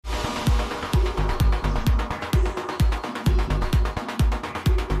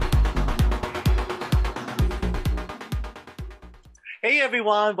Hey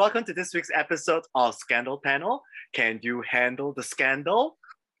everyone, welcome to this week's episode of Scandal Panel. Can you handle the scandal?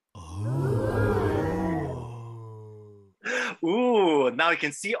 Ooh, now you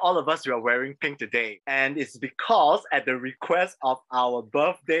can see all of us, we are wearing pink today. And it's because at the request of our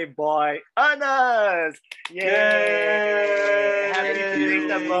birthday boy, Ernest! Yay! Happy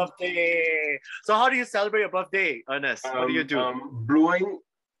belated birthday! So how do you celebrate your birthday, Ernest? What do you do? Blowing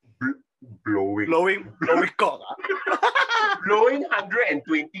Blowing cock. blowing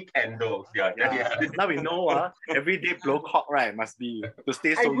 120 candles. Yeah. Now we know every day blow cock, right? Must be to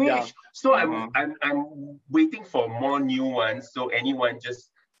stay I so young. wish. So I'm waiting for more new ones. So anyone just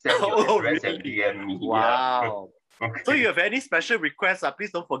send your address and DM me. Wow. Yeah. Okay. So you have any special requests,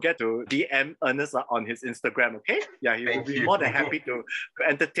 please don't forget to DM Ernest on his Instagram, okay? Yeah, he will be more than happy to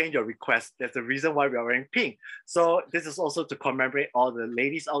entertain your request. That's the reason why we are wearing pink. So this is also to commemorate all the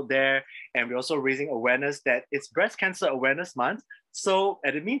ladies out there, and we're also raising awareness that it's Breast Cancer Awareness Month. So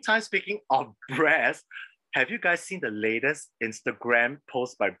at the meantime, speaking of breast, have you guys seen the latest Instagram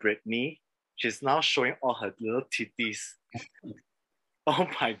post by Britney? She's now showing all her little titties. Oh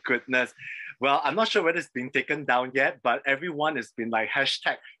my goodness. Well, I'm not sure whether it's been taken down yet, but everyone has been like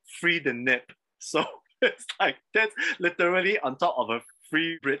hashtag free the nip. So it's like that's literally on top of a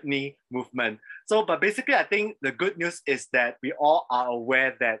free Britney movement. So, but basically, I think the good news is that we all are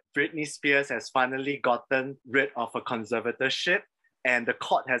aware that Britney Spears has finally gotten rid of a conservatorship. And the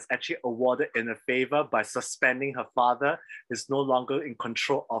court has actually awarded in her favor by suspending her father. Is no longer in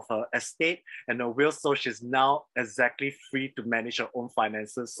control of her estate and her will, so she's now exactly free to manage her own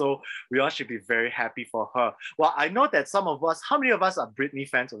finances. So we all should be very happy for her. Well, I know that some of us, how many of us are Britney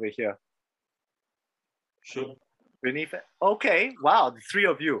fans over here? Sure. Britney fan? Okay, wow, the three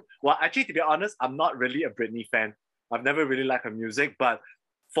of you. Well, actually, to be honest, I'm not really a Britney fan. I've never really liked her music, but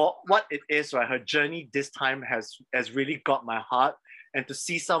for what it is, right, her journey this time has really got my heart. And to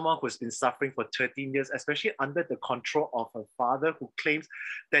see someone who's been suffering for 13 years, especially under the control of her father, who claims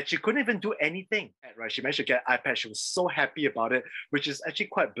that she couldn't even do anything, right? She managed to get an iPad. She was so happy about it, which is actually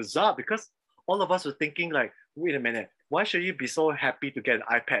quite bizarre because all of us were thinking like, wait a minute, why should you be so happy to get an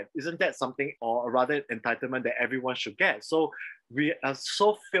iPad? Isn't that something, or rather entitlement that everyone should get? So we are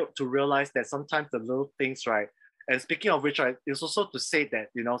so failed to realize that sometimes the little things, right? And speaking of which, right, it's also to say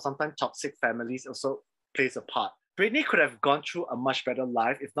that, sometimes toxic families also plays a part. Britney could have gone through a much better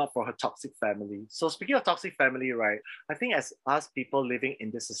life if not for her toxic family. So speaking of toxic family, right, I think as us people living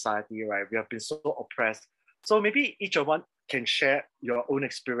in this society, right, we have been so oppressed. So maybe each of one can share your own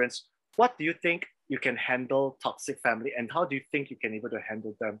experience. What do you think you can handle toxic family, and how do you think you can able to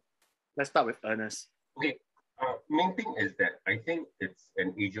handle them? Let's start with Ernest. Okay. Main thing is that I think it's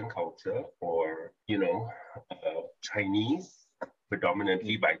an Asian culture, or Chinese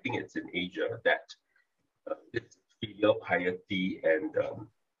predominantly, but I think it's in Asia that it's filial piety and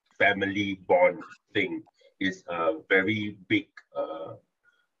family bond thing is a very big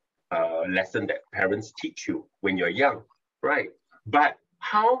lesson that parents teach you when you're young, right? But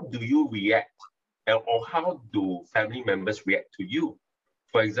how do you react, or how do family members react to you?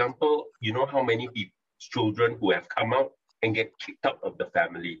 For example, you know how many children who have come out and get kicked out of the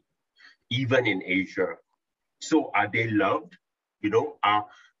family, even in Asia. So are they loved?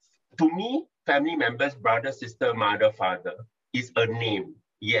 To me, family members, brother, sister, mother, father, is a name.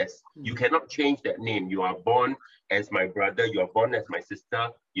 Yes, you cannot change that name. You are born as my brother, you are born as my sister,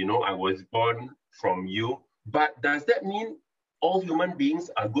 I was born from you. But does that mean all human beings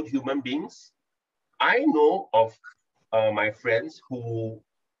are good human beings? I know of my friends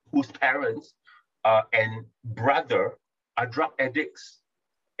whose parents and brother are drug addicts.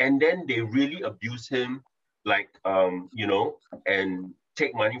 And then they really abuse him, and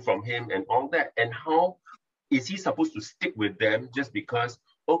take money from him and all that. And how is he supposed to stick with them just because,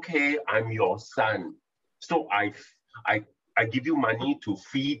 okay, I'm your son, so I give you money to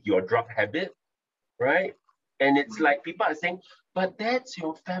feed your drug habit, right? And it's like people are saying, but that's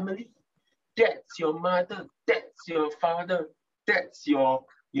your family, that's your mother, that's your father, that's your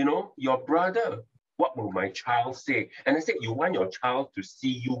brother. What will my child say? And I said, you want your child to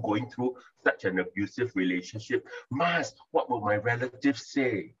see you going through such an abusive relationship? Mas, what will my relatives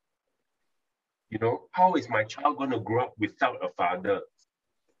say? How is my child going to grow up without a father?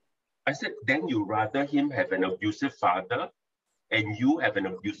 I said, then you rather him have an abusive father and you have an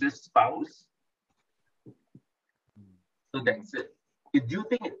abusive spouse? So that's it. Do you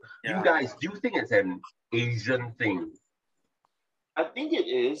think, you guys, do you think it's an Asian thing? I think it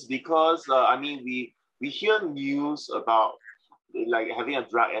is because we hear news about like having a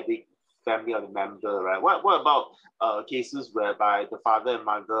drug addict family or member, right? What about cases whereby the father and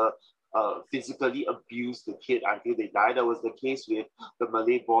mother physically abuse the kid until they die. That was the case with the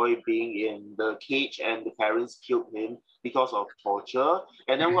Malay boy being in the cage and the parents killed him because of torture.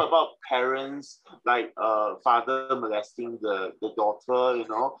 And then what about parents like father molesting the daughter, you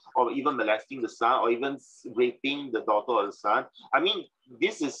know, or even molesting the son, or even raping the daughter or the son? I mean,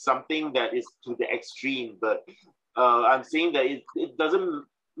 this is something that is to the extreme, but I'm saying that it doesn't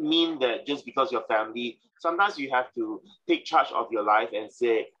mean that just because your family, sometimes you have to take charge of your life and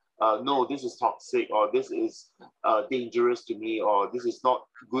say, no, this is toxic, or this is dangerous to me, or this is not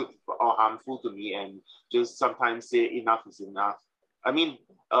good or harmful to me, and just sometimes say enough is enough. I mean,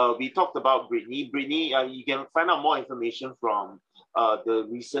 we talked about Britney. Britney, you can find out more information from the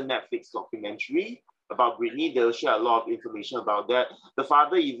recent Netflix documentary about Britney. They'll share a lot of information about that. The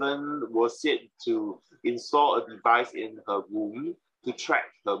father even was said to install a device in her womb to track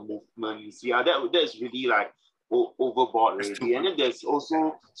her movements. Yeah, that is really like overboard already. And then there's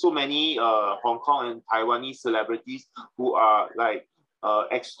also so many Hong Kong and Taiwanese celebrities who are like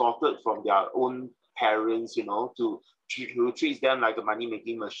extorted from their own parents, you know, who treats them like a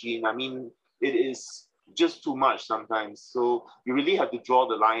money-making machine. I mean, it is just too much sometimes. So you really have to draw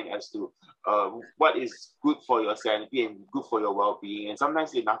the line as to what is good for your sanity and good for your well-being. And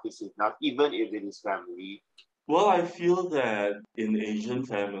sometimes enough is enough, even if it is family. Well, I feel that in Asian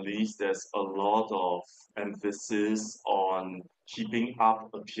families, there's a lot of emphasis on keeping up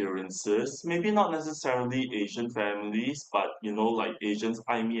appearances. Maybe not necessarily Asian families, but like Asians,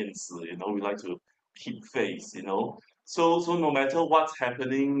 爱面子, we like to keep face, So no matter what's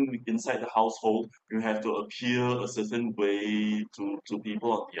happening inside the household, you have to appear a certain way to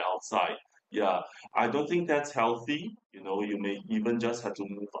people on the outside. Yeah, I don't think that's healthy. You may even just have to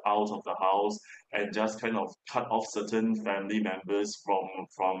move out of the house and just kind of cut off certain family members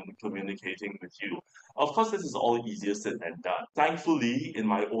from communicating with you. Of course, this is all easier said than done. Thankfully, in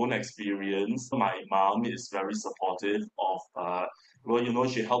my own experience, my mom is very supportive of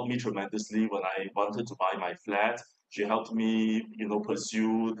she helped me tremendously when I wanted to buy my flat. She helped me,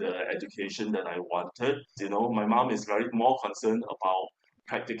 pursue the education that I wanted. My mom is very more concerned about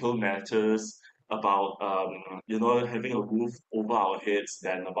practical matters, about having a roof over our heads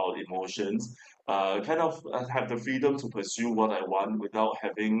than about emotions. Kind of have the freedom to pursue what I want without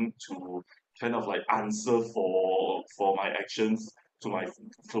having to kind of like answer for my actions to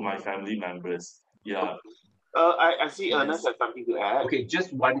my family members. Yeah. I see Ernest has something to add. Okay,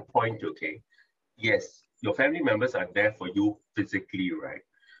 just one point, okay. Yes, your family members are there for you physically, right?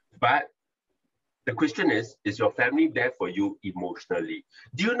 But the question is your family there for you emotionally?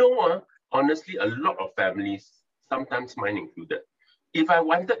 Do you know, honestly, a lot of families, sometimes mine included, if I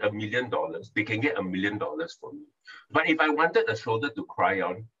wanted $1 million, they can get $1 million from me. But if I wanted a shoulder to cry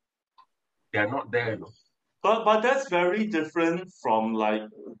on, they're not there. But that's very different from like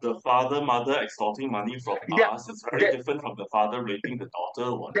the father, mother extorting money from us. It's very different from the father raping the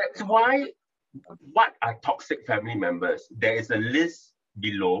daughter. That's why, what are toxic family members? There is a list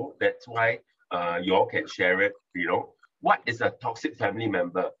below. That's why you all can share it, What is a toxic family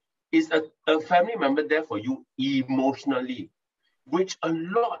member? Is a family member there for you emotionally, which a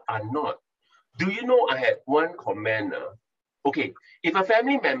lot are not. Do you know, I had one comment, okay, if a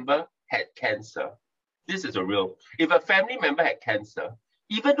family member had cancer, this is if a family member had cancer,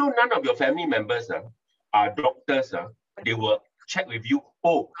 even though none of your family members are doctors, they will check with you,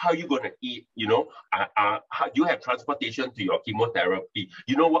 how are you going to eat, how do you have transportation to your chemotherapy?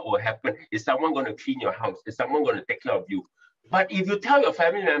 You know what will happen? Is someone going to clean your house? Is someone going to take care of you? But if you tell your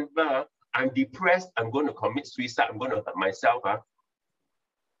family member, I'm depressed, I'm going to commit suicide, I'm going to hurt myself,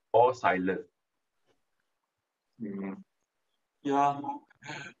 all silent. Mm-hmm. Yeah.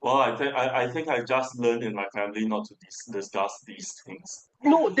 Well, I think I just learned in my family not to discuss these things.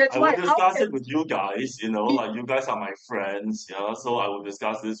 No, that's why I will discuss it with you guys, like you guys are my friends, yeah. So I will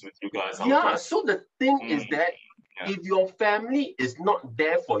discuss this with you guys. So the thing is that if your family is not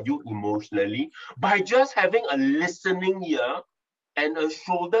there for you emotionally, by just having a listening ear and a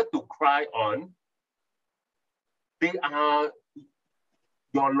shoulder to cry on, they are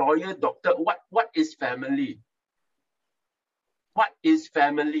your lawyer, doctor. What is family? What is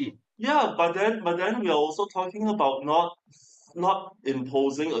family? Yeah, but then we are also talking about not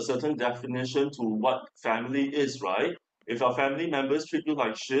imposing a certain definition to what family is, right? If your family members treat you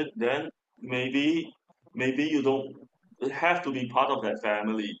like shit, then maybe you don't have to be part of that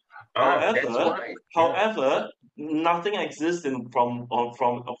family. However, nothing exists from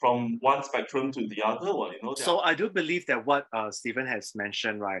one spectrum to the other one. So I do believe that what Stephen has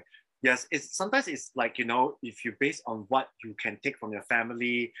mentioned, right? Yes, it's sometimes it's like, if you base on what you can take from your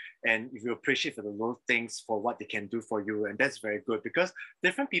family and if you appreciate for the little things for what they can do for you, and that's very good because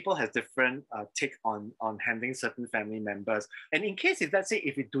different people has different take on handling certain family members. And in case if let's say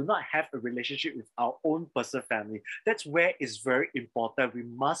if we do not have a relationship with our own personal family, that's where it's very important. We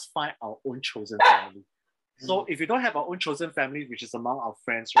must find our own chosen family. So if you don't have our own chosen family, which is among our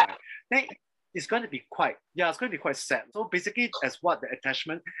friends, right, then it's going to be quite sad. So basically, as what the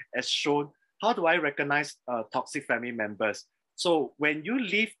attachment has shown, how do I recognize toxic family members? So when you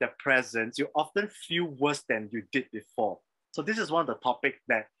leave their presence, you often feel worse than you did before. So this is one of the topics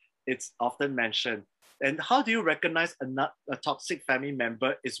that it's often mentioned. And how do you recognize a toxic family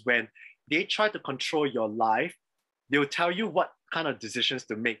member is when they try to control your life. They'll tell you what kind of decisions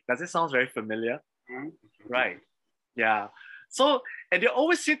to make. Does it sound very familiar? Right. Yeah. So, and they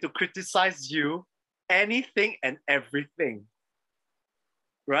always seem to criticize you, anything and everything.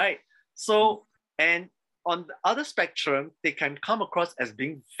 Right. So, and on the other spectrum, they can come across as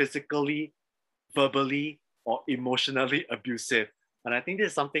being physically, verbally, or emotionally abusive. And I think this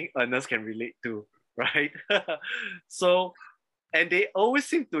is something Ernest can relate to, right? So, and they always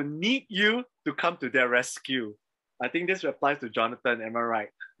seem to need you to come to their rescue. I think this applies to Jonathan, am I right?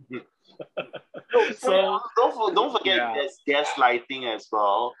 So don't forget there's gaslighting as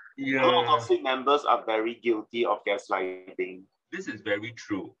well. Yeah. A lot of toxic members are very guilty of gaslighting. This is very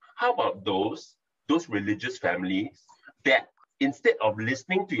true. How about those religious families that instead of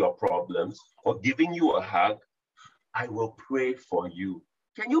listening to your problems or giving you a hug, I will pray for you.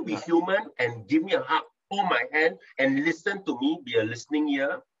 Can you be human and give me a hug, hold my hand, and listen to me, be a listening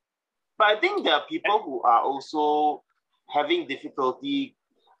ear? But I think there are people who are also having difficulty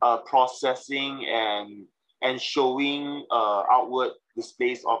processing and showing outward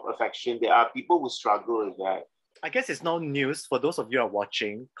displays of affection. There are people who struggle with that. I guess it's no news for those of you who are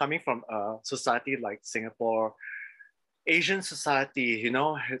watching, coming from a society like Singapore, Asian society,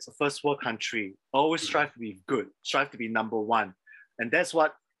 it's a first world country. Always strive to be good, strive to be number one. And that's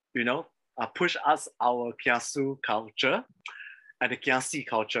what, push us our kiasu culture and the kiasi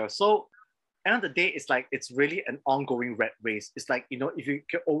culture. So end of the day, it's like it's really an ongoing rat race. It's like, if you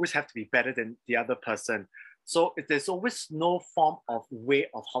always have to be better than the other person. So there's always no form of way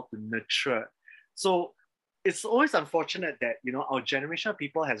of how to nurture. So it's always unfortunate that, our generation of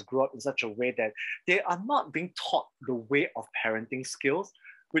people has grown up in such a way that they are not being taught the way of parenting skills,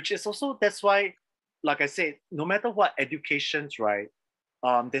 which is also, that's why, like I said, no matter what educations, right,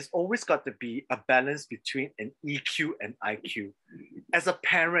 there's always got to be a balance between an EQ and IQ. As a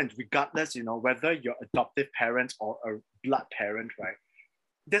parent, regardless, whether you're adoptive parents or a blood parent, right,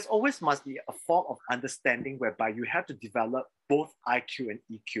 there's always must be a form of understanding whereby you have to develop both IQ and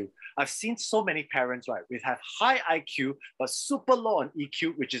EQ. I've seen so many parents, right, we have high IQ, but super low on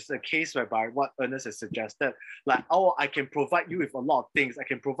EQ, which is the case whereby what Ernest has suggested, like, oh, I can provide you with a lot of things. I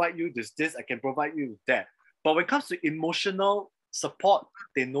can provide you this, I can provide you with that. But when it comes to emotional support,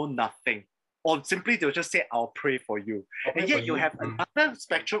 they know nothing. Or simply they'll just say, I'll pray for you. And yet you have another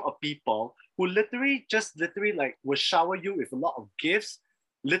spectrum of people who literally like will shower you with a lot of gifts,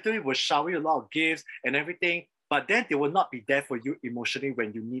 literally will shower you a lot of gifts and everything, but then they will not be there for you emotionally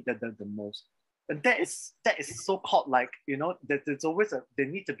when you need them the most. And that is so-called like, that there's always there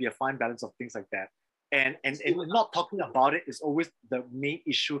need to be a fine balance of things like that. And not talking about it is always the main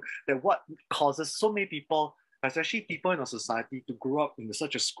issue, that what causes so many people, especially people in our society, to grow up in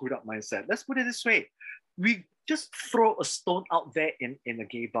such a screwed up mindset. Let's put it this way. We just throw a stone out there in a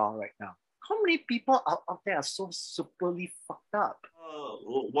gay bar right now. How many people out there are so superly fucked up?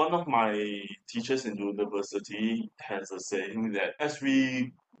 One of my teachers in university has a saying that as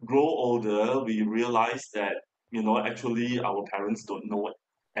we grow older, we realize that, actually our parents don't know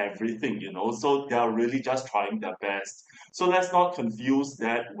everything, so they are really just trying their best. So let's not confuse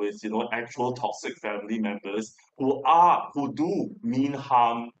that with, actual toxic family members who do mean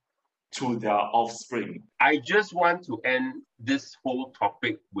harm to their offspring. I just want to end this whole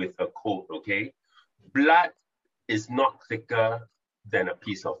topic with a quote, okay? Blood is not thicker than a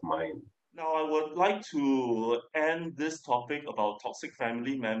peace of mind. Now, I would like to end this topic about toxic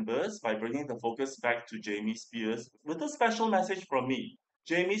family members by bringing the focus back to Jamie Spears with a special message from me.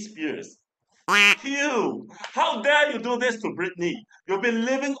 Jamie Spears, you! How dare you do this to Britney? You've been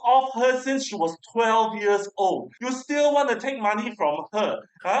living off her since she was 12 years old. You still want to take money from her,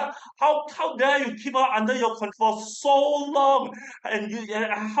 huh? How dare you keep her under your control for so long? And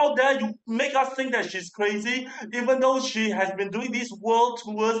how dare you make us think that she's crazy, even though she has been doing these world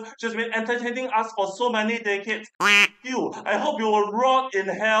tours, she's been entertaining us for so many decades. You! I hope you will rot in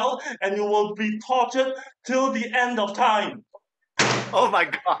hell and you will be tortured till the end of time. Oh my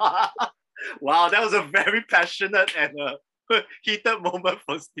God. Wow, that was a very passionate and heated moment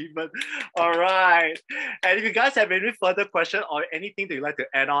for Stephen. All right. And if you guys have any further questions or anything that you'd like to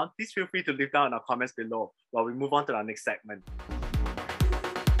add on, please feel free to leave down in our comments below while we move on to our next segment.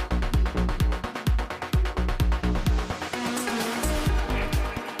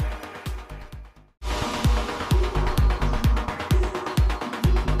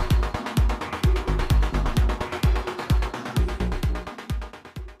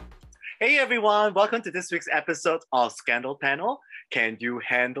 Hey everyone, welcome to this week's episode of Scandal Panel. Can you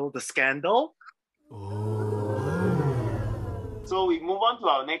handle the scandal? So we move on to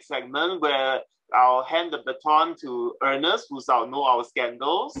our next segment where I'll hand the baton to Ernest, who's our Know Our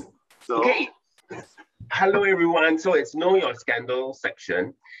Scandals. So, Okay. Hello everyone. So it's Know Your Scandal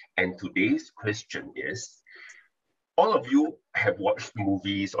section. And today's question is, all of you have watched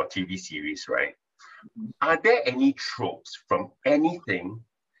movies or TV series, right? Are there any tropes from anything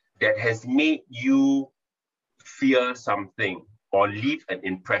that has made you fear something or leave an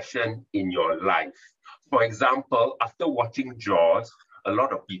impression in your life? For example, after watching Jaws, a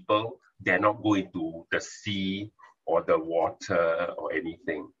lot of people dare not go into the sea or the water or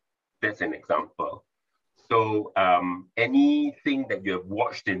anything. That's an example. So anything that you have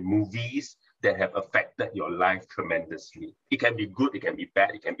watched in movies that have affected your life tremendously. It can be good, it can be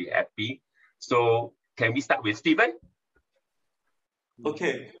bad, it can be happy. So can we start with Stephen?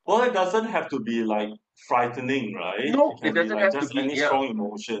 Okay, well, it doesn't have to be like frightening, right? No, It can it doesn't be like have to just be, any yeah. strong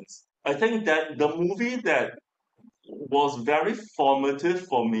emotions. I think that the movie that was very formative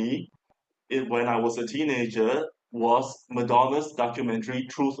for me when I was a teenager was Madonna's documentary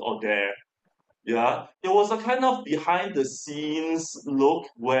Truth or Dare. Yeah, it was a kind of behind the scenes look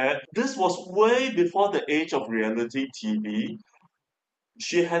where this was way before the age of reality TV.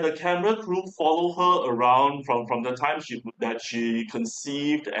 She had a camera crew follow her around from the time she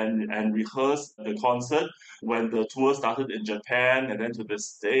conceived and rehearsed the concert when the tour started in Japan and then to the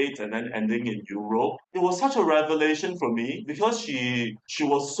States and then ending in Europe. It was such a revelation for me because she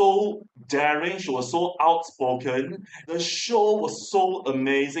was so daring, she was so outspoken. The show was so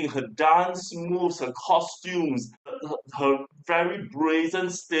amazing. Her dance moves, her costumes, her very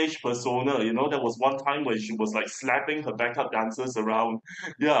brazen stage persona. You know, there was one time where she was like slapping her backup dancers around.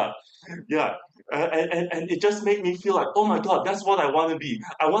 Yeah, yeah. And it just made me feel like, oh my God, that's what I want to be.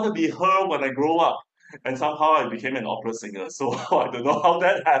 I want to be her when I grow up. And somehow I became an opera singer. So I don't know how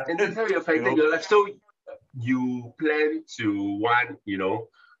that And happened. that's how you You affected know? your life. So you plan to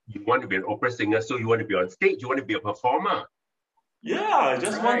you want to be an opera singer, so you want to be on stage, you want to be a performer. Yeah, I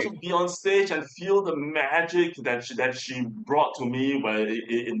just want to Right. be on stage and feel the magic that she brought to me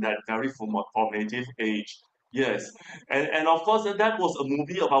in that very formative age. Yes, and of course that was a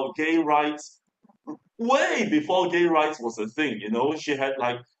movie about gay rights way before gay rights was a thing. You know, she had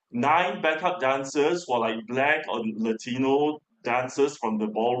like 9 backup dancers for like Black or Latino dancers from the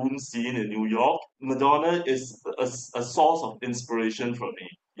ballroom scene in New York. Madonna is a source of inspiration for me.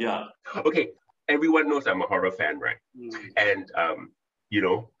 Yeah. Okay, everyone knows I'm a horror fan, right? And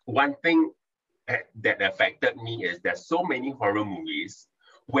one thing that affected me is there's so many horror movies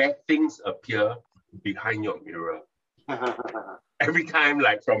where things appear behind your mirror. Every time,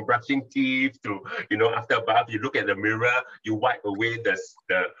 like from brushing teeth to, after a bath, you look at the mirror, you wipe away the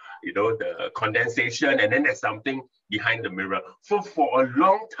condensation, and then there's something behind the mirror. So for a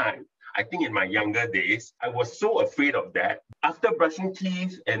long time, I think in my younger days, I was so afraid of that. After brushing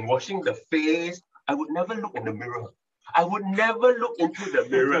teeth and washing the face, I would never look in the mirror. I would never look into the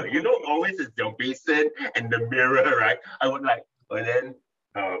mirror. Always it's your basin and the mirror, right? I would and then,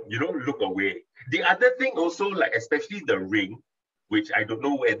 look away. The other thing also, like especially The Ring, which I don't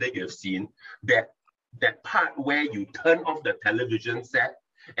know whether you've seen, that part where you turn off the television set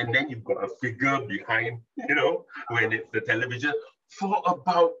and then you've got a figure behind, when it's the television. For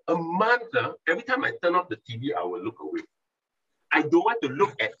about a month, every time I turn off the TV, I will look away. I don't want to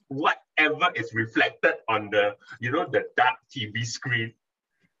look at whatever is reflected on the dark TV screen.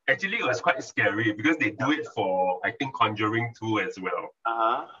 Actually, it was quite scary because they do it for, I think, Conjuring 2 as well.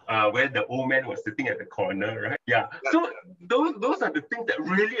 Where the old man was sitting at the corner, right? Yeah. So those are the things that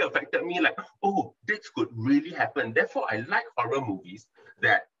really affected me. Like, oh, this could really happen. Therefore, I like horror movies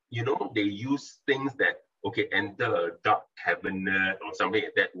that, they use things that, okay, enter a dark cabinet or something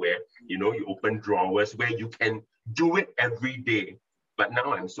like that where, you open drawers where you can do it every day. But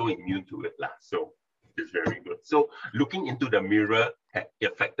now I'm so immune to it. So it's very good. So looking into the mirror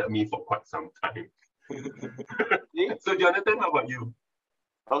affected me for quite some time. So Jonathan, how about you?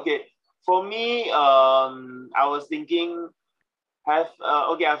 Okay, for me, I was thinking,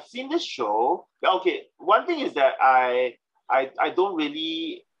 I've seen this show. Okay, one thing is that I I don't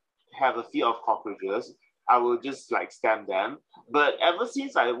really have a fear of cockroaches. I will just like stamp them. But ever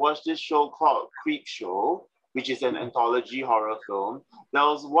since I watched this show called Creep Show, which is an anthology horror film, there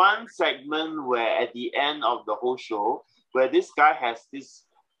was one segment where at the end of the whole show, where this guy has this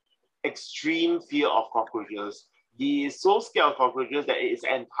extreme fear of cockroaches. He is so scared of cockroaches that his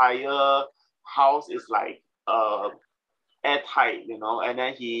entire house is like airtight, you know, and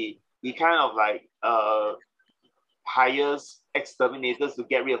then he kind of like hires exterminators to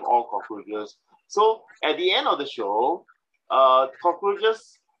get rid of all cockroaches. So at the end of the show,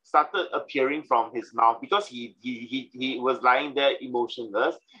 cockroaches started appearing from his mouth because he was lying there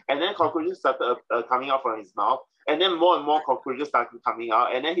emotionless, and then cockroaches started coming out from his mouth, and then more and more cockroaches started coming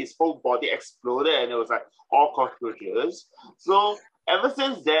out, and then his whole body exploded, and it was like all cockroaches. So ever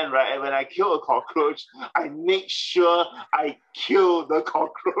since then, right, and when I kill a cockroach, I make sure I kill the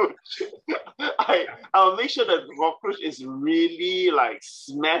cockroach. I'll make sure that the cockroach is really like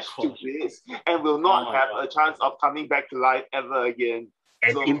smashed to bits and will not have a chance of coming back to life ever again.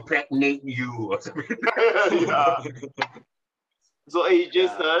 And impregnate you or something. Yeah. So,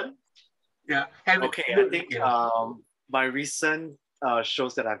 Jason. Yeah. Okay, I think my recent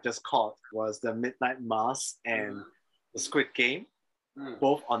shows that I've just caught was The Midnight Mass and The Squid Game,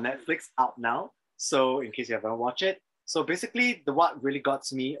 both on Netflix, out now. So in case you haven't watched it. So basically, what really got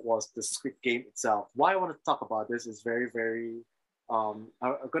to me was the Squid Game itself. Why I want to talk about this is very, very, I'm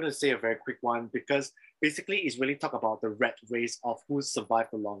going to say a very quick one, because basically it's really talk about the rat race of who survived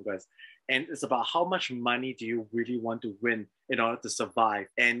the longest. And it's about how much money do you really want to win in order to survive,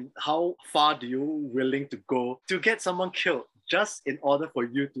 and how far do you willing to go to get someone killed just in order for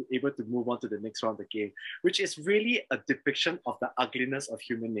you to be able to move on to the next round of the game, which is really a depiction of the ugliness of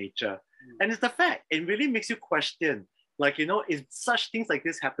human nature. And it's the fact, it really makes you question, like, you know, if such things like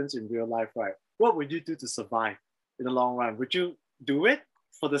this happens in real life, right, what would you do to survive in the long run? Would you do it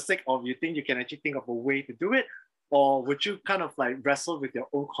for the sake of you think you can actually think of a way to do it? Or would you kind of like wrestle with your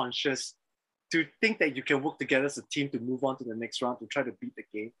own conscience to think that you can work together as a team to move on to the next round to try to beat the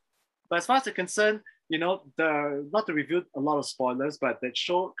game? But as far as I'm concerned, you know, not to reveal a lot of spoilers, but that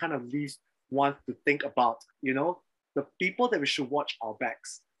show kind of leaves one to think about, you know, the people that we should watch our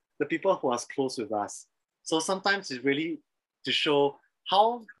backs, the people who are close with us. So sometimes it's really to show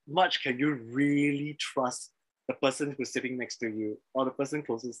how much can you really trust the person who's sitting next to you or the person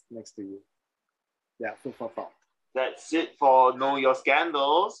closest next to you. Yeah, food for thought. That's it for Know Your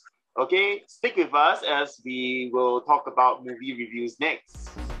Scandals. Okay, stick with us as we will talk about movie reviews next.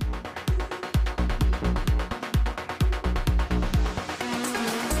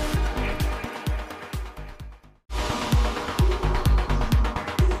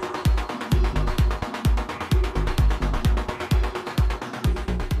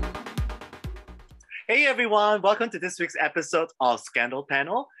 Hey everyone, welcome to this week's episode of Scandal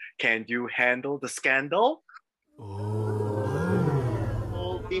Panel. Can you handle the scandal?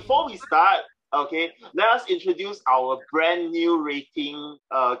 Before we start, okay, let us introduce our brand new rating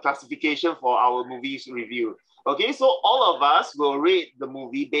classification for our movies review. Okay, so all of us will rate the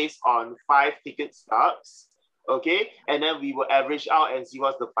movie based on 5 ticket stubs, okay, and then we will average out and see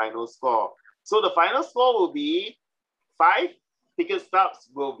what's the final score. So the final score will be 5 ticket stubs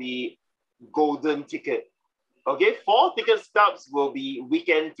will be golden ticket. Okay, 4 ticket stubs will be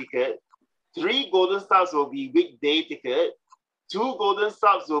weekend ticket. 3 golden stubs will be weekday ticket. 2 golden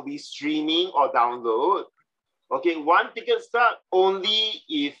stubs will be streaming or download. Okay, 1 ticket stub only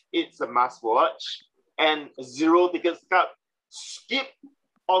if it's a must watch, and 0 ticket stub skip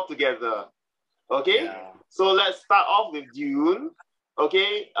altogether. Okay, So let's start off with Dune.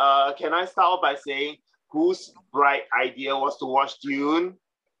 Okay, can I start off by saying whose bright idea was to watch Dune?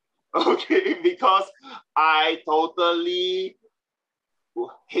 Okay, because I totally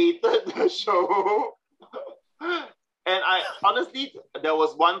hated the show. And I honestly, there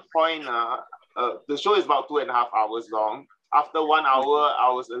was one point, the show is about 2.5 hours long. After 1 hour, I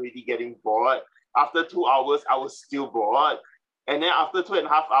was already getting bored. After 2 hours, I was still bored. And then after 2.5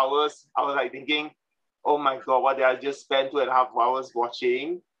 hours, I was like thinking, oh my God, what did I just spend 2.5 hours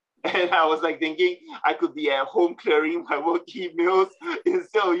watching? And I was like thinking I could be at home clearing my work emails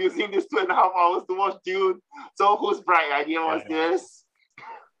instead of using this 2.5 hours to watch Dune. So whose bright idea was this?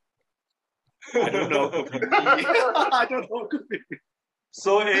 I don't know. I don't know.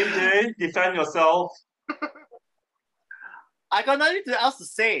 So AJ, defend yourself. I got nothing else to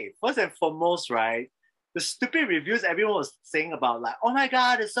say. First and foremost, right? The stupid reviews everyone was saying about, like, oh my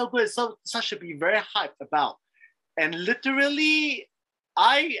God, it's so good, so should be very hyped about. And literally,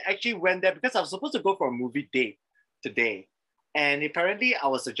 I actually went there because I was supposed to go for a movie date today. And apparently I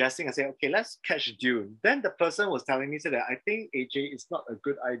was suggesting, I said, okay, let's catch Dune. Then the person was telling me, said that I think AJ is not a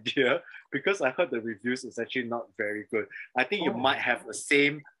good idea because I heard the reviews is actually not very good. I think you might have the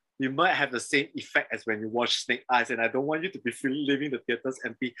same effect as when you watch Snake Eyes, and I don't want you to be leaving the theaters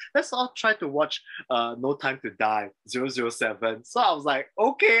empty. Let's all try to watch No Time to Die, 007. So I was like,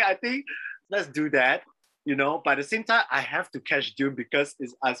 okay, I think let's do that. You know, but at the same time, I have to catch Dune because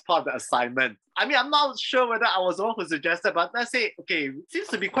it's as part of the assignment. I mean, I'm not sure whether I was the one who suggested, but let's say, okay, it seems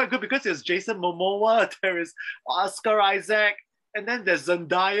to be quite good because there's Jason Momoa, there is Oscar Isaac, and then there's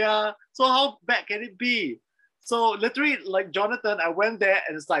Zendaya. So how bad can it be? So literally, like Jonathan, I went there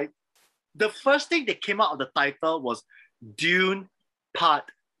and it's like, the first thing that came out of the title was Dune Part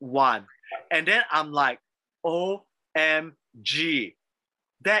 1. And then I'm like, OMG.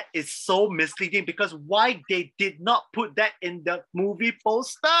 That is so misleading because why they did not put that in the movie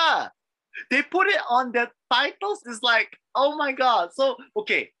poster? They put it on the titles. It's like, oh my God. So,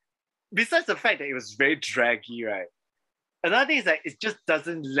 okay, besides the fact that it was very draggy, right? Another thing is that it just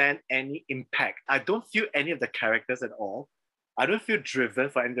doesn't land any impact. I don't feel any of the characters at all. I don't feel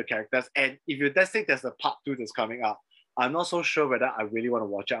driven for any of the characters. And if you just think there's a part 2 that's coming out, I'm not so sure whether I really want to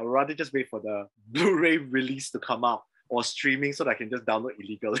watch it. I would rather just wait for the Blu-ray release to come out or streaming so that I can just download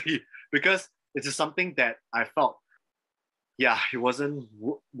illegally because it's just something that I felt, yeah, it wasn't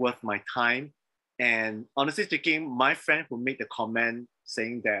worth my time. And honestly speaking, my friend who made the comment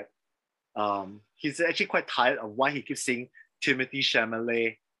saying that he's actually quite tired of why he keeps saying Timothée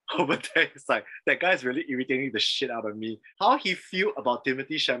Chalamet over there. It's like, that guy is really irritating the shit out of me. How he feel about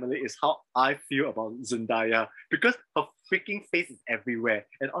Timothée Chalamet is how I feel about Zendaya because her freaking face is everywhere.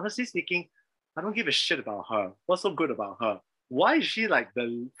 And honestly speaking, I don't give a shit about her. What's so good about her? Why is she like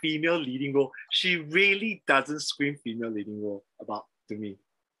the female leading role? She really doesn't scream female leading role about to me.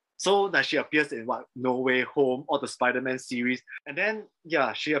 So that she appears in what No Way Home or the Spider-Man series, and then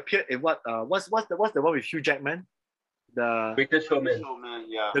yeah, she appeared in what what's the one with Hugh Jackman, the Greatest Showman.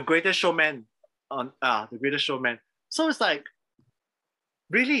 Yeah. The Greatest Showman on The Greatest Showman. So it's like,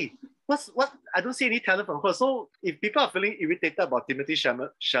 really, what I don't see any talent from her. So if people are feeling irritated about Timothée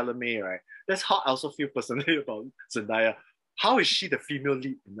Chalamet, right? That's how I also feel personally about Zendaya. How is she the female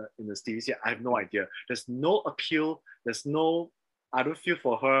lead in the series? I have no idea. There's no appeal. I don't feel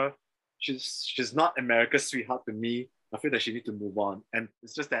for her. She's not America's sweetheart to me. I feel that she needs to move on. And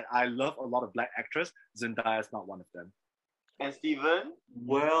it's just that I love a lot of black actors. Zendaya is not one of them. And Steven?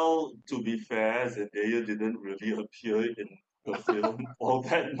 Well, to be fair, Zendaya didn't really appear in the film all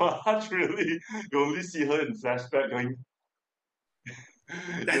that much, really. You only see her in flashback going.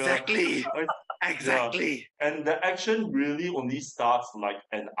 Exactly. Yeah. Exactly. Yeah. And the action really only starts like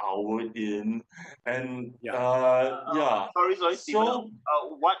an hour in. And yeah. Sorry, Steven. So,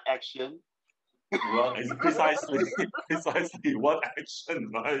 What action? well, it's precisely what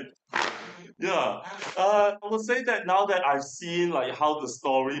action, right? Yeah. I will say that now that I've seen like how the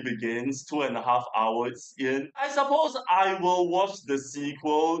story begins 2.5 hours in, I suppose I will watch the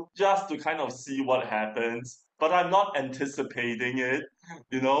sequel just to kind of see what happens. But I'm not anticipating it,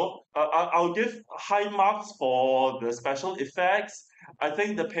 you know. I'll give high marks for the special effects. I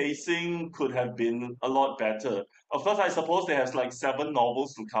think the pacing could have been a lot better. Of course, I suppose they have like 7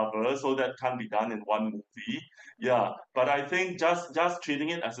 novels to cover, so that can't be done in one movie. Yeah, but I think just treating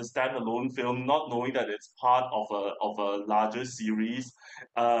it as a standalone film, not knowing that it's part of a larger series,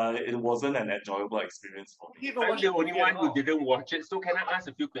 it wasn't an enjoyable experience for me. I'm the only one who didn't watch it, so can I ask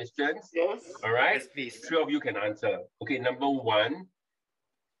a few questions? Yes. All right. Yes, please. 3 of you can answer. Okay, number 1,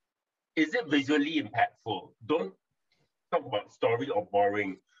 is it visually impactful? Don't talk about story or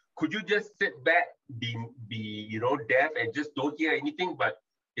boring. Could you just sit back, be deaf and just don't hear anything, but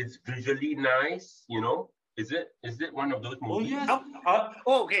it's visually nice, you know? Is it one of those movies? Oh yes.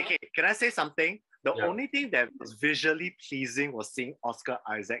 Okay. Can I say something? The Yeah. only thing that was visually pleasing was seeing Oscar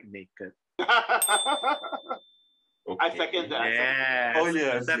Isaac naked. I second that. Yes. Oh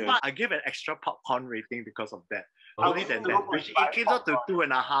yes. That yes. part, I give an extra popcorn rating because of that. Oh. Only than that, which it came out to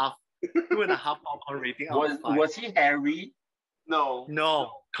 2.5 popcorn rating out of 5. Was he hairy? No.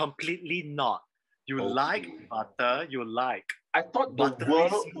 No, completely not. You Okay. like butter, you like I thought the Buttery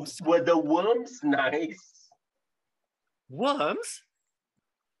worms were the worms nice. worms.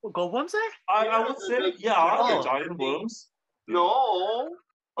 Oh, got worms there? I would say yeah, Oh. the giant worms. No. Oh,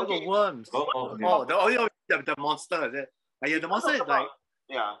 Okay. got worms. Okay. The monster is it? Yeah, the monster is like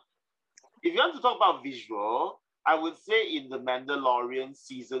Yeah. If you want to talk about visual, I would say in The Mandalorian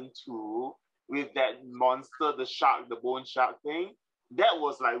season 2, with that monster, the shark, the bone shark thing, that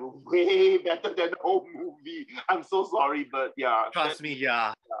was like way better than the whole movie. I'm so sorry, but yeah. trust me,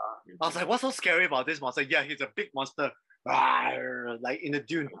 yeah. I was like, what's so scary about this monster? Yeah, he's a big monster. like in the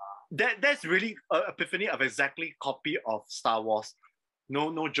Dune. That's really an epiphany of exactly copy of Star Wars.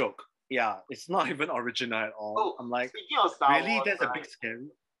 No joke. Yeah, it's not even original at all. Oh, I'm like, speaking of Star really? Wars, That's a right? big scary.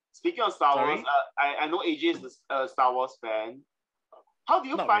 Speaking of Star Sorry? Wars, I know AJ is a Star Wars fan. How do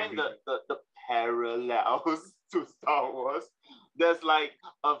you Not find really. the parallels to Star Wars? There's like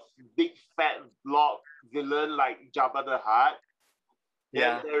a big fat blob villain like Jabba the Hutt.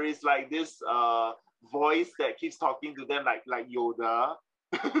 Yeah. Then there is like this voice that keeps talking to them like Yoda.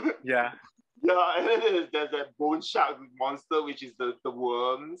 Yeah. Yeah, and then there's that bone shark monster, which is the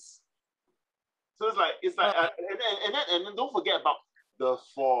worms. So it's like and then don't forget about the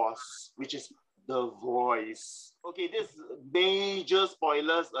Force, which is the voice. Okay, this major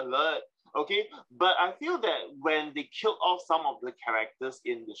spoilers alert. Okay, but I feel that when they killed off some of the characters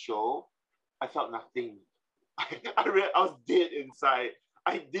in the show, I felt nothing. I was dead inside.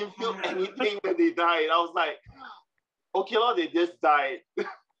 I didn't feel anything when they died. I was like, okay, well, they just died.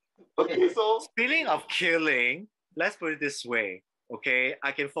 Okay, so Speaking of killing, let's put it this way. Okay,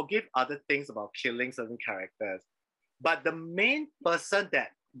 I can forgive other things about killing certain characters, but the main person that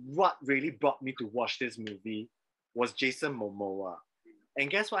what really brought me to watch this movie was Jason Momoa. And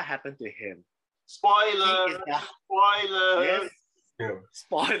guess what happened to him? spoilers, spoilers. Yes, Yeah.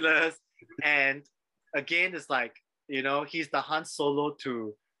 spoilers. And again, it's like, he's the Han Solo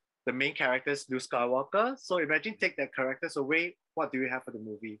to the main characters, Luke Skywalker. So imagine take that characters away. What do you have for the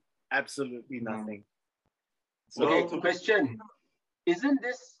movie? Absolutely nothing. So, Okay, question. Isn't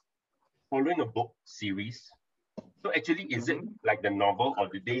this following a book series? So actually, is it like the novel, or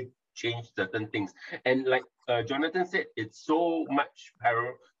did they change certain things? And like Jonathan said, it's so much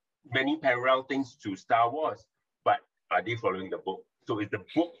many parallel things to Star Wars, but are they following the book? So is the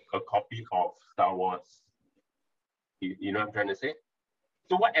book a copy of Star Wars? You know what I'm trying to say?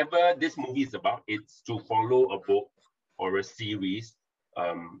 So whatever this movie is about, it's to follow a book or a series.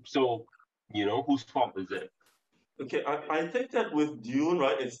 So, whose fault is it? Okay, I think that with Dune,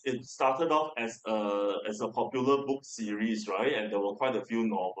 right, it started off as a popular book series, right, and there were quite a few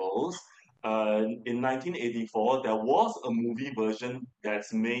novels. In 1984, there was a movie version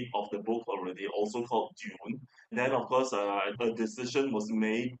that's made of the book already, also called Dune. Then, of course, a decision was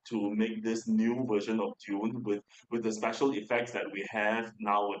made to make this new version of Dune with the special effects that we have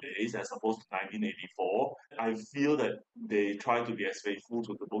nowadays, as opposed to 1984. I feel that they try to be as faithful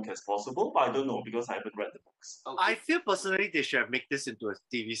to the book as possible, but I don't know because I haven't read the books. I feel personally they should have made this into a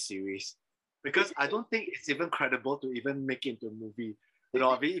TV series, because I don't think it's even credible to even make it into a movie.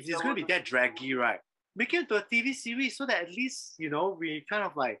 If it's going to be that draggy, right? Make it into a TV series so that at least, we kind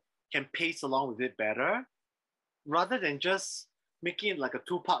of like can pace along with it better, rather than just making it like a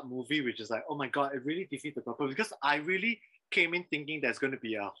 2-part movie, which is like, oh my God, it really defeats the purpose. Because I really came in thinking there's going to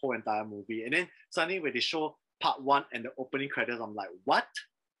be a whole entire movie. And then suddenly when they show part 1 and the opening credits, I'm like, what?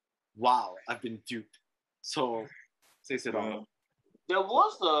 Wow, I've been duped. So, says it all. There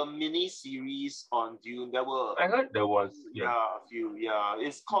was a mini series on Dune. I heard there was. Yeah, a few. Yeah,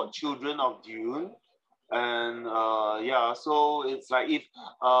 it's called Children of Dune, and so it's like if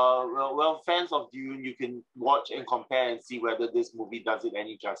fans of Dune, you can watch and compare and see whether this movie does it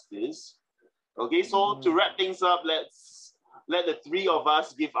any justice. Okay, so to wrap things up, let the three of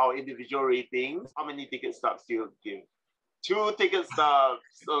us give our individual ratings. How many ticket stubs do you give? 2 ticket stubs.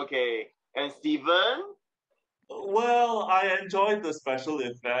 Okay, and Steven? Well, I enjoyed the special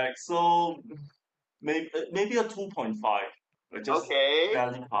effects, so maybe a 2.5. Just Okay.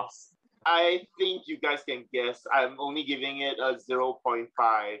 barely pass. I think you guys can guess. I'm only giving it a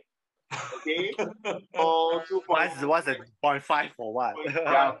 0.5. Okay? Oh, 2.5. What's a 0.5 for what?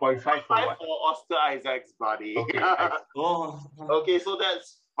 Yeah, 0.5 for what? For Oscar Isaac's body. Okay. Okay, so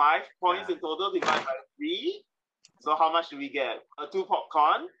that's 5 points in total divided by 3. So how much do we get? 2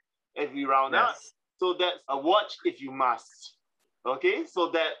 popcorn if we round up. So that's a watch if you must. Okay,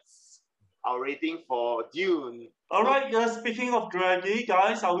 so that's our rating for Dune. All right, speaking of draggy,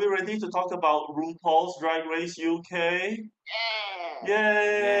 guys, are we ready to talk about RuPaul's Drag Race UK?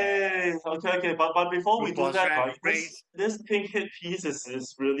 Yay! Okay, but before we do that, right, this pink headpiece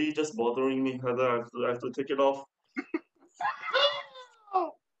is really just bothering me, Heather. I have to take it off.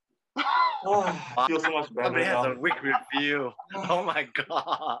 I feel so much better Somebody has now. a weak review. Oh my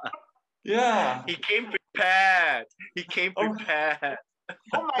God. Yeah. He came prepared.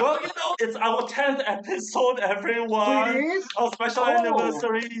 Oh my Well, it's our 10th episode, everyone. It is? Our special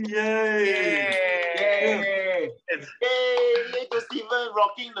anniversary. Yay! Yay! Yay to Steven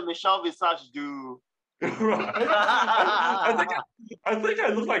rocking the Michelle Visage do. Right. I think I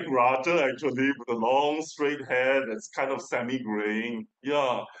look like Raja actually, with a long straight hair that's kind of semi-graying.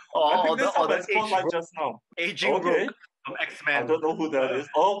 Yeah. I think this is my spotlight just now. Aging Okay. Rook. X-Men. I don't know who that is.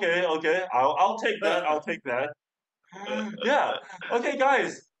 Okay, okay. I'll take that. I'll take that. Yeah. Okay,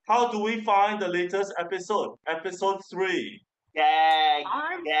 guys. How do we find the latest episode? Episode 3. Gang,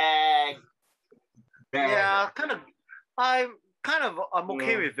 I'm gang. yeah, I'm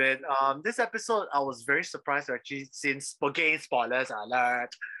okay Yeah. with it. This episode I was very surprised actually, since again spoilers alert.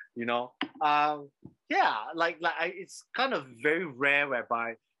 You know, yeah, it's kind of very rare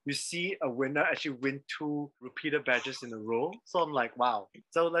whereby you see a winner actually win 2 repeated badges in a row. So I'm like, wow.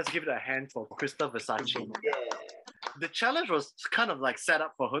 So let's give it a hand for Crystal Versace. Yeah. The challenge was kind of like set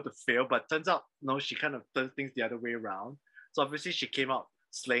up for her to fail, but turns out no, she kind of turned things the other way around. So obviously she came out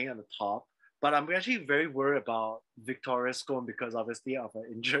slaying on the top. But I'm actually very worried about Victoria Scone because obviously of her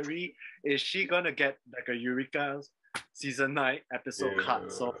injury. Is she gonna get like a Eureka season 9 episode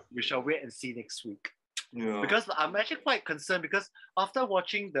cut? So we shall wait and see next week. Yeah. Because I'm actually quite concerned because after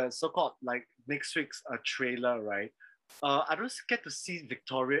watching the so-called like next week's trailer, right? I don't get to see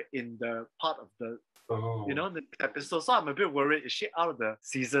Victoria in the part of the the episode. So I'm a bit worried. Is she out of the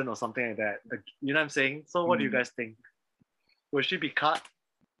season or something like that? You know what I'm saying? So what do you guys think? Will she be cut?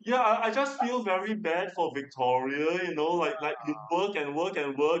 Yeah, I just feel very bad for Victoria, like you work and work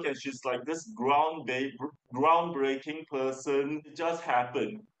and work, and she's like this groundbreaking person. It just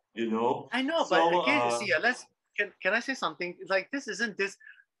happened, I know, but So, again, see, can I say something? Like isn't this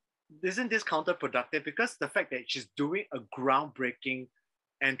counterproductive because the fact that she's doing a groundbreaking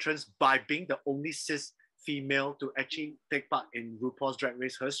entrance by being the only cis female to actually take part in RuPaul's Drag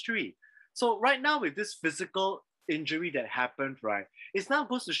Race history. So right now with this physical injury that happened, right, it's now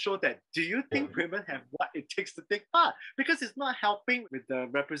goes to show that do you think women have what it takes to take part? Because it's not helping with the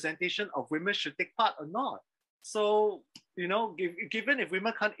representation of women should take part or not. So, given if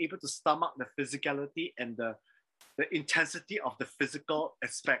women can't able to stomach the physicality and the intensity of the physical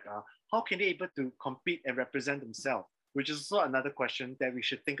aspect, how can they able to compete and represent themselves? Which is also another question that we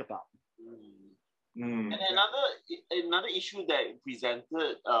should think about. And another issue that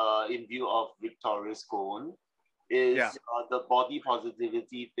presented in view of Victoria Scone is the body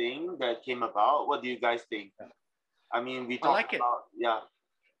positivity thing that came about. What do you guys think? I mean, we talked about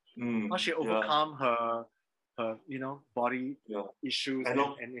how she overcome her body issues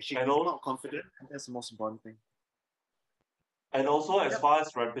and she not confident. That's the most important thing. And also, as far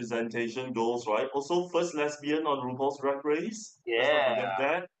as representation goes, right? Also, first lesbian on RuPaul's Drag Race. Let's not forget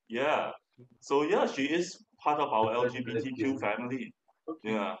that. Yeah. So yeah, she is part of our LGBTQ family.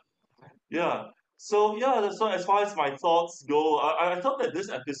 Yeah. Yeah. So yeah, so as far as my thoughts go, I thought that this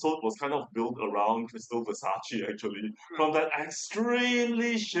episode was kind of built around Crystal Versace actually. From that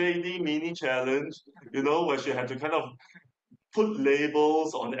extremely shady mini challenge, where she had to kind of put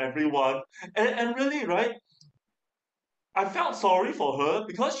labels on everyone. And really, right? I felt sorry for her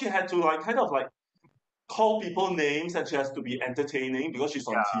because she had to kind of call people names and she has to be entertaining because she's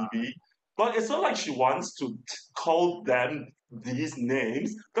on TV. But it's not like she wants to call them these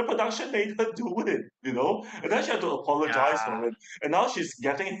names. The production made her do it, and then she had to apologize for it. And now she's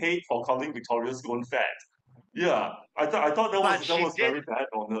getting hate for calling Victoria Scone fat. Yeah, I thought that was very bad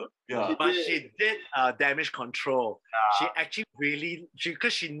on her. Yeah, but she did damage control. She actually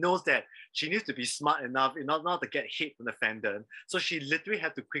because she knows that she needs to be smart enough in order not to get hate from the fandom. So she literally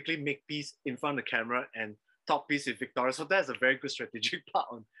had to quickly make peace in front of the camera and talk peace with Victoria. So that's a very good strategic part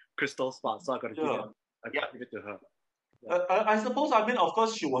on Crystal's part. So I got to give it to her. I suppose. I mean, of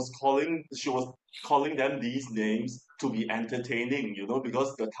course, she was calling them these names to be entertaining,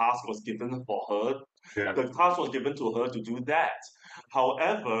 because the task was given for her. Yeah. The task was given to her to do that.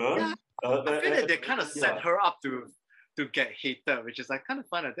 However, I feel that they kind of set her up to get hated, which is I kind of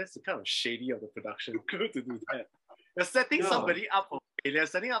find that that's kind of shady of the production crew to do that. You're setting somebody up for failure,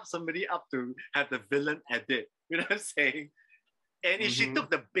 setting up somebody up to have the villain edit. You know what I'm saying? And if she took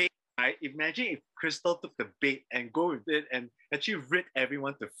the bait. Right? Imagine if Crystal took the bait and go with it and actually rid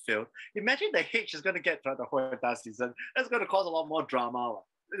everyone to filth. Imagine the hate she's going to get throughout the whole entire season. That's going to cause a lot more drama.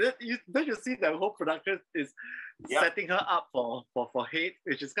 Don't you see the whole production is setting her up for hate,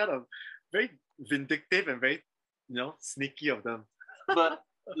 which is kind of very vindictive and very, sneaky of them. But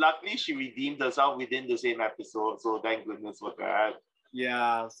luckily she redeemed herself within the same episode, so thank goodness for that.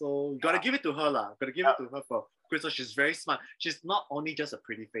 Yeah, so gotta give it to her lah. Gotta give it to her for Crystal. She's very smart. She's not only just a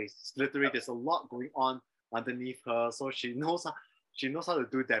pretty face. Literally, there's a lot going on underneath her. So she knows how to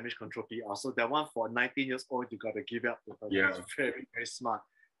do damage control PR. So that one for 19 years old, you gotta give it up to her. Yeah. She's very, very smart,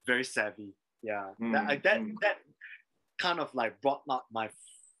 very savvy. Yeah. That kind of brought out my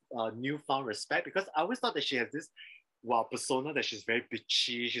newfound respect because I always thought that she has this persona that she's very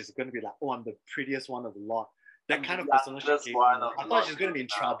bitchy. She's gonna be like, oh, I'm the prettiest one of the lot. That kind of persona she came. I thought she's going to be in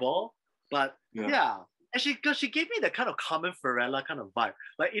trouble, but And she gave me that kind of Carmen Farella kind of vibe.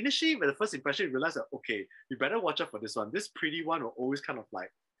 Like initially, with the first impression, you realize that, okay, you better watch out for this one. This pretty one will always kind of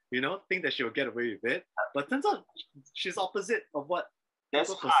like, think that she will get away with it. But turns out she's opposite of what That's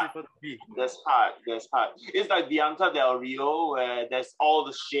people perceive hard. her to be. That's hard. That's hard. It's like Bianca Del Rio, where there's all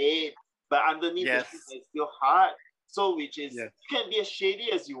the shade, but underneath the shade there's still heart. So which is, you can be as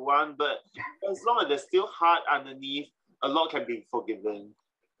shady as you want, but as long as there's still heart underneath, a lot can be forgiven.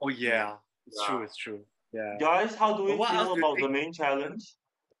 Oh yeah, it's true. It's true. Yeah. Guys, how do we But what else feel do you about the think? main challenge?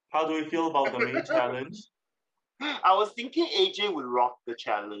 How do we feel about the main challenge? I was thinking AJ would rock the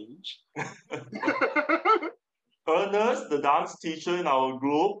challenge. Ernest, the dance teacher in our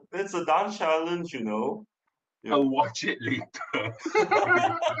group, it's a dance challenge, you know. I'll watch it later.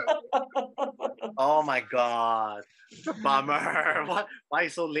 Oh my god. Bummer. Why are you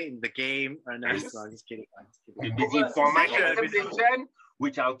so late in the game? Ernest? No, I'm just kidding. Been busy for my Sure. presentation,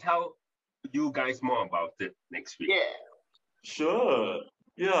 which I'll tell you guys more about it next week. Yeah. Sure.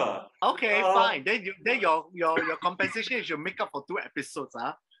 Yeah. Okay, fine. Then your compensation is you make up for 2 episodes,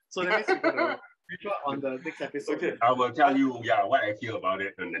 huh? So that means you're gonna feature on the next episode. Okay. I will tell you, what I feel about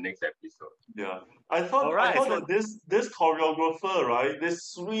it on the next episode. Yeah. I thought that this choreographer, right? This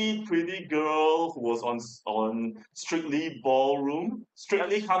sweet, pretty girl who was on Strictly Ballroom,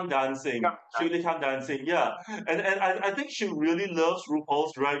 Strictly Come Dancing, yeah. And I think she really loves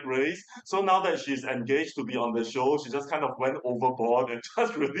RuPaul's Drag Race. So now that she's engaged to be on the show, she just kind of went overboard and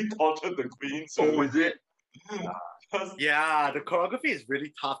just really tortured the queen. So Oh, is it? Yeah, the choreography is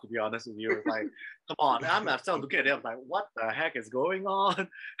really tough, to be honest with you. It's like, come on, I'm myself looking at it, I'm like, what the heck is going on? And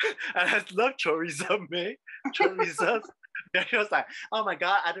I love Choriza May. Choriza. And she was like, oh my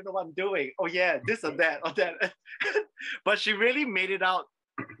God, I don't know what I'm doing. Oh yeah, this or that or that. But she really made it out,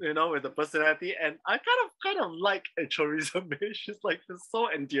 with the personality. And I kind of like Choriza May. She's so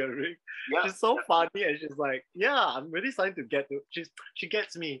endearing. Yeah. She's so funny, and she's like, yeah, I'm really starting to get to. She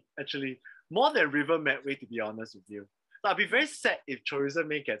gets me actually. More than River Medway, to be honest with you. So I'd be very sad if Choriza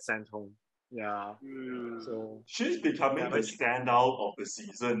May gets sent home. Yeah. So she's becoming the standout of the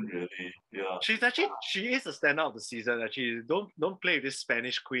season, really. Yeah. she is a standout of the season. Actually, don't play with this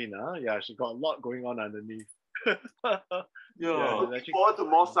Spanish queen. Yeah, she got a lot going on underneath. Yeah. Looking forward to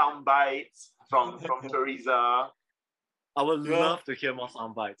more sound bites from Choriza. I would love to hear more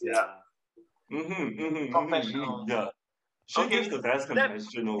sound bites. Yeah. Professional. Yeah. She gives the best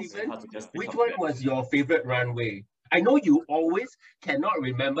confessionals. Which one was your favorite runway? I know you always cannot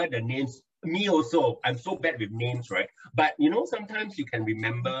remember the names. Me also. I'm so bad with names, right? But sometimes you can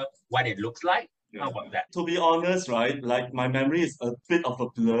remember what it looks like. Yeah. How about that? To be honest, right, like my memory is a bit of a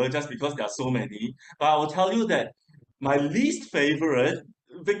blur just because there are so many. But I will tell you that my least favorite,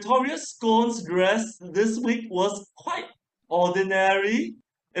 Victoria Scone's dress this week was quite ordinary.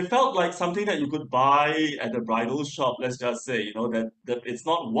 It felt like something that you could buy at the bridal shop, let's just say, that it's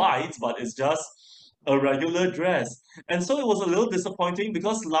not white, but it's just a regular dress. And so it was a little disappointing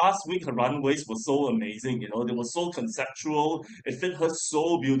because last week her runways were so amazing, they were so conceptual, it fit her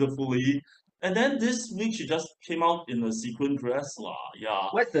so beautifully. And then this week she just came out in a sequin dress. Yeah.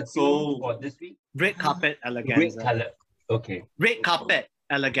 What's the theme for this week? Red carpet eleganza. Red color. Okay. Red carpet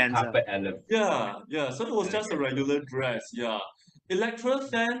eleganza. Carpet eleganza. Yeah. So it was just a regular dress. Yeah. Electra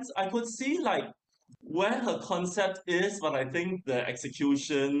fans, I could see where her concept is, but I think the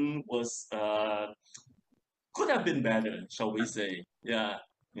execution was could have been better, shall we say? Yeah.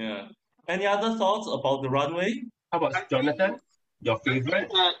 Any other thoughts about the runway? How about Jonathan? Your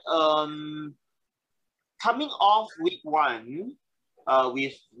favorite? Coming off week 1,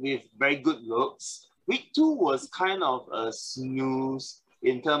 with very good looks, week 2 was kind of a snooze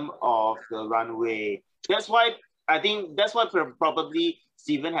in terms of the runway. That's why probably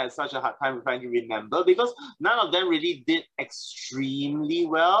Steven has such a hard time trying to remember, because none of them really did extremely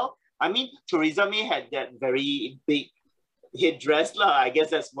well. I mean, Choriza May had that very big headdress, I guess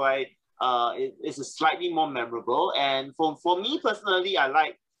that's why it's a slightly more memorable. And for me personally, I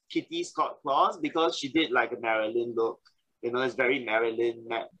like Kitty Scott Claus because she did like a Marilyn look. It's very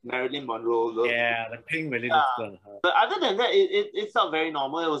Marilyn Monroe look. Yeah, the pink really looks good. But other than that, it felt very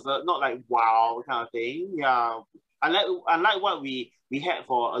normal. It was not like wow kind of thing. Yeah, unlike what we had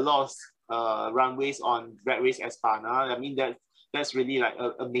for a lot of runways on Drag Race Espana. I mean that's really like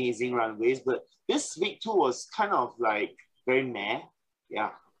amazing runways. But this week too was kind of like very meh. Yeah.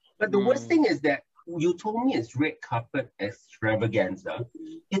 But the worst thing is that you told me it's red carpet extravaganza.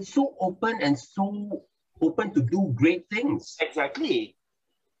 It's so open and so open to do great things. Exactly.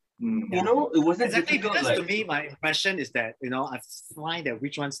 It wasn't exactly difficult, because to me, my impression is that I find that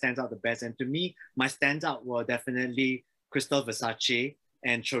which one stands out the best, and to me, my standout were definitely Crystal Versace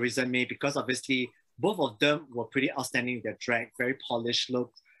and Choriza May, because obviously both of them were pretty outstanding in their drag, very polished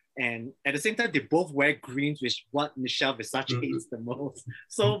look. And at the same time, they both wear greens, which what Michelle Visage hates the most.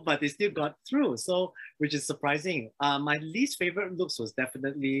 So, but they still got through. So, which is surprising. My least favorite looks was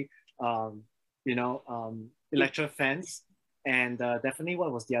definitely, Electra Fence. And definitely,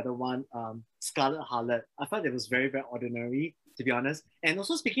 what was the other one? Scarlet Harlot. I thought it was very, very ordinary, to be honest. And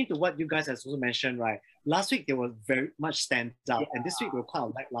also speaking to what you guys have also mentioned, right? Last week, they were very much stand out. And this week, they were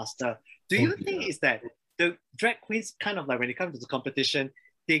quite lackluster. Do you think is that the drag queens kind of like when it comes to the competition,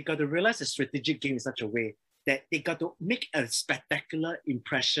 they got to realize the strategic game in such a way that they got to make a spectacular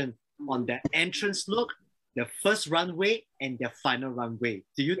impression on their entrance look, their first runway, and their final runway.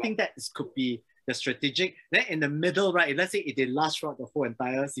 Do you think that this could be the strategic? Then in the middle, right? Let's say if they last throughout the whole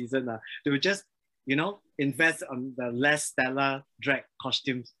entire season, they would just, invest on the less stellar drag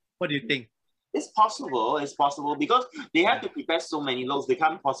costumes. What do you think? It's possible because they have to prepare so many looks. They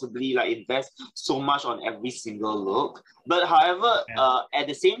can't possibly invest so much on every single look. But however, at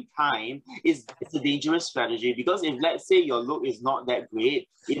the same time, it's a dangerous strategy because if let's say your look is not that great,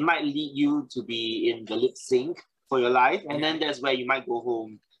 it might lead you to be in the lip sync for your life, and then that's where you might go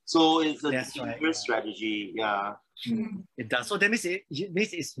home. So it's a dangerous strategy. Yeah. It does. So that means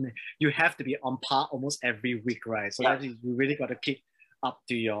you have to be on par almost every week, right? So that you really got to keep up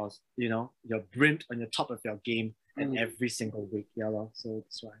to your, your brimmed on the top of your game and every single week. So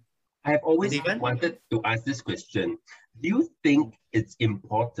that's why. I have always wanted to ask this question. Do you think it's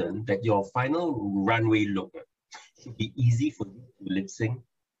important that your final runway look should be easy for you to lip sync?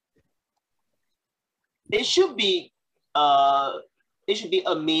 It should be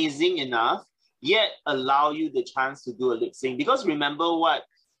amazing enough, yet allow you the chance to do a lip sync. Because remember what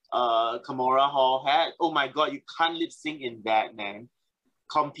Kimora Hall had? Oh my God, you can't lip sync in that, man.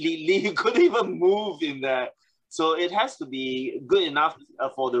 Completely, you couldn't even move in that. So it has to be good enough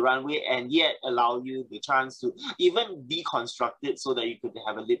for the runway and yet allow you the chance to even deconstruct it so that you could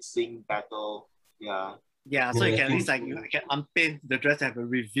have a lip sync battle. Yeah. Yeah, so you can at least you can unpin the dress, have a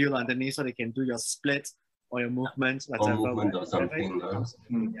reveal underneath so they can do your splits or your movements, whatever. Or movement or something.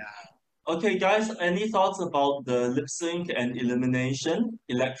 Yeah. Okay, guys, any thoughts about the lip sync and elimination?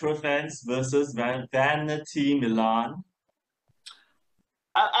 Electra Fence versus Vanity Milan?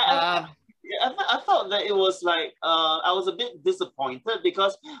 I felt that it was I was a bit disappointed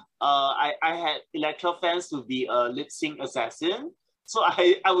because I had Electra Fence to be a lip sync assassin. So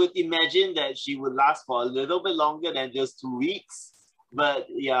I would imagine that she would last for a little bit longer than just 2 weeks. But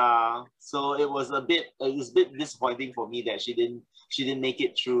yeah, so it was a bit disappointing for me that she didn't make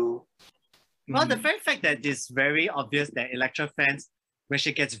it through. Well, the very fact that it's very obvious that Electra Fence, when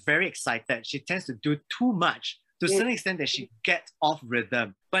she gets very excited, she tends to do too much to a certain extent that she gets off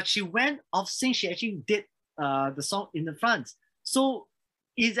rhythm. But she went off sync. She actually did the song in the front. So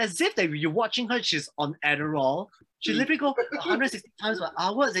it's as if that you're watching her, she's on Adderall. She literally go 160 times per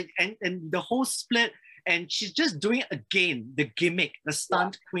hour and the whole split. And she's just doing it again, the gimmick, the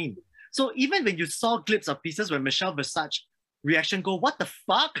stunt queen. So even when you saw clips of pieces where Michelle Visage reaction go, what the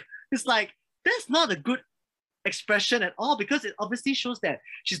fuck? It's like, that's not a good expression at all because it obviously shows that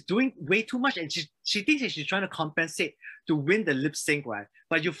she's doing way too much and she thinks that she's trying to compensate to win the lip sync, right?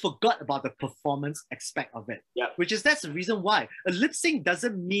 But you forgot about the performance aspect of it. Yeah. That's the reason why. A lip sync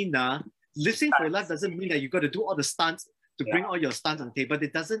doesn't mean, lip sync for your life doesn't mean that you got to do all the stunts to bring all your stunts on the table.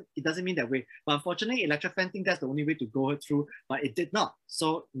 It doesn't mean that way. But unfortunately, Electra Fan think that's the only way to go her through, but it did not.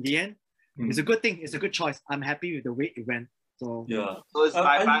 So in the end, it's a good thing. It's a good choice. I'm happy with the way it went. So So it's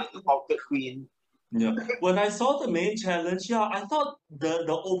my pocket queen. Yeah. When I saw the main challenge, I thought the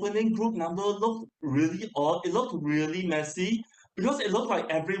opening group number looked really odd. It looked really messy because it looked like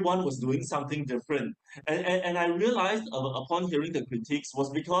everyone was doing something different. And I realized upon hearing the critiques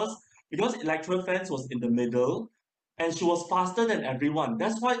was because Electra Fans was in the middle and she was faster than everyone.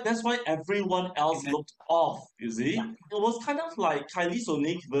 That's why everyone else looked off, you see? Yeah. It was kind of like Kylie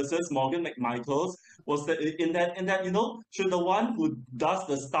Sonique versus Morgan McMichaels was in that should the one who does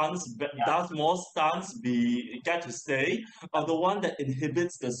the stunts does more stunts get to stay, or the one that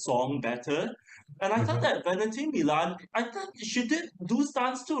inhibits the song better? And I thought that Vanity Milan, I think she did do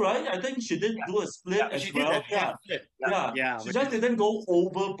stunts too, right? I think she did do a split as well. She just didn't go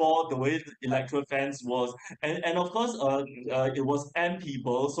overboard the way Electra Fans was. And of course, it was M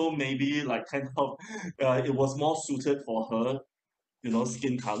people, so maybe it was more suited for her,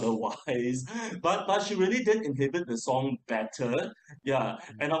 skin color wise. But she really did inhibit the song better. Yeah.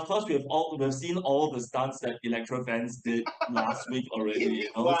 And of course we've seen all the stunts that Electra Fans did last week already.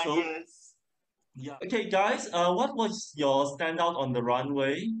 Yeah. Okay, guys, what was your standout on the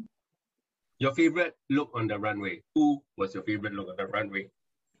runway? Your favorite look on the runway. Who was your favorite look on the runway?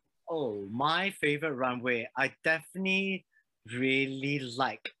 Oh, my favorite runway. I definitely really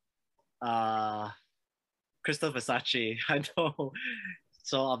like Crystal Versace. I know.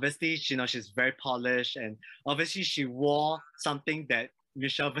 So obviously, she's very polished, and obviously she wore something that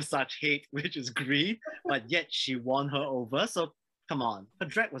Michelle Versace hate, which is green, but yet she won her over. So come on, her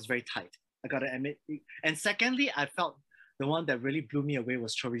drag was very tight. I gotta admit. And secondly, I felt the one that really blew me away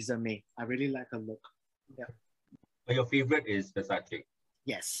was Theresa May. I really like her look. Yeah. But your favorite is Versace.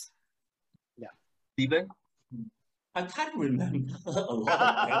 Yes. Yeah. Steven? I can't remember a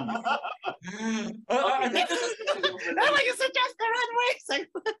lot of them. I think this is Why you suggest the runway?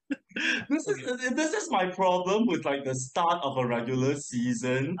 this is my problem with like the start of a regular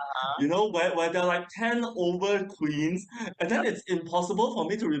season, you know, where there are like 10 over queens, and then it's impossible for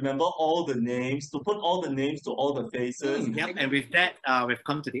me to remember all the names, to put all the names to all the faces. Yep, and with that, we've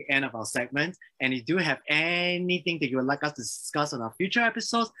come to the end of our segment. And if you do have anything that you would like us to discuss on our future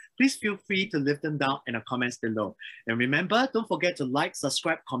episodes, please feel free to leave them down in the comments below. And remember, don't forget to like,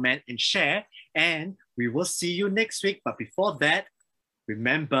 subscribe, comment, and share. And we will see you next week. But before that,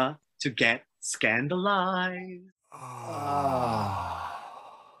 remember to get scandalized.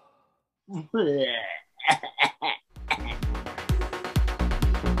 Blech.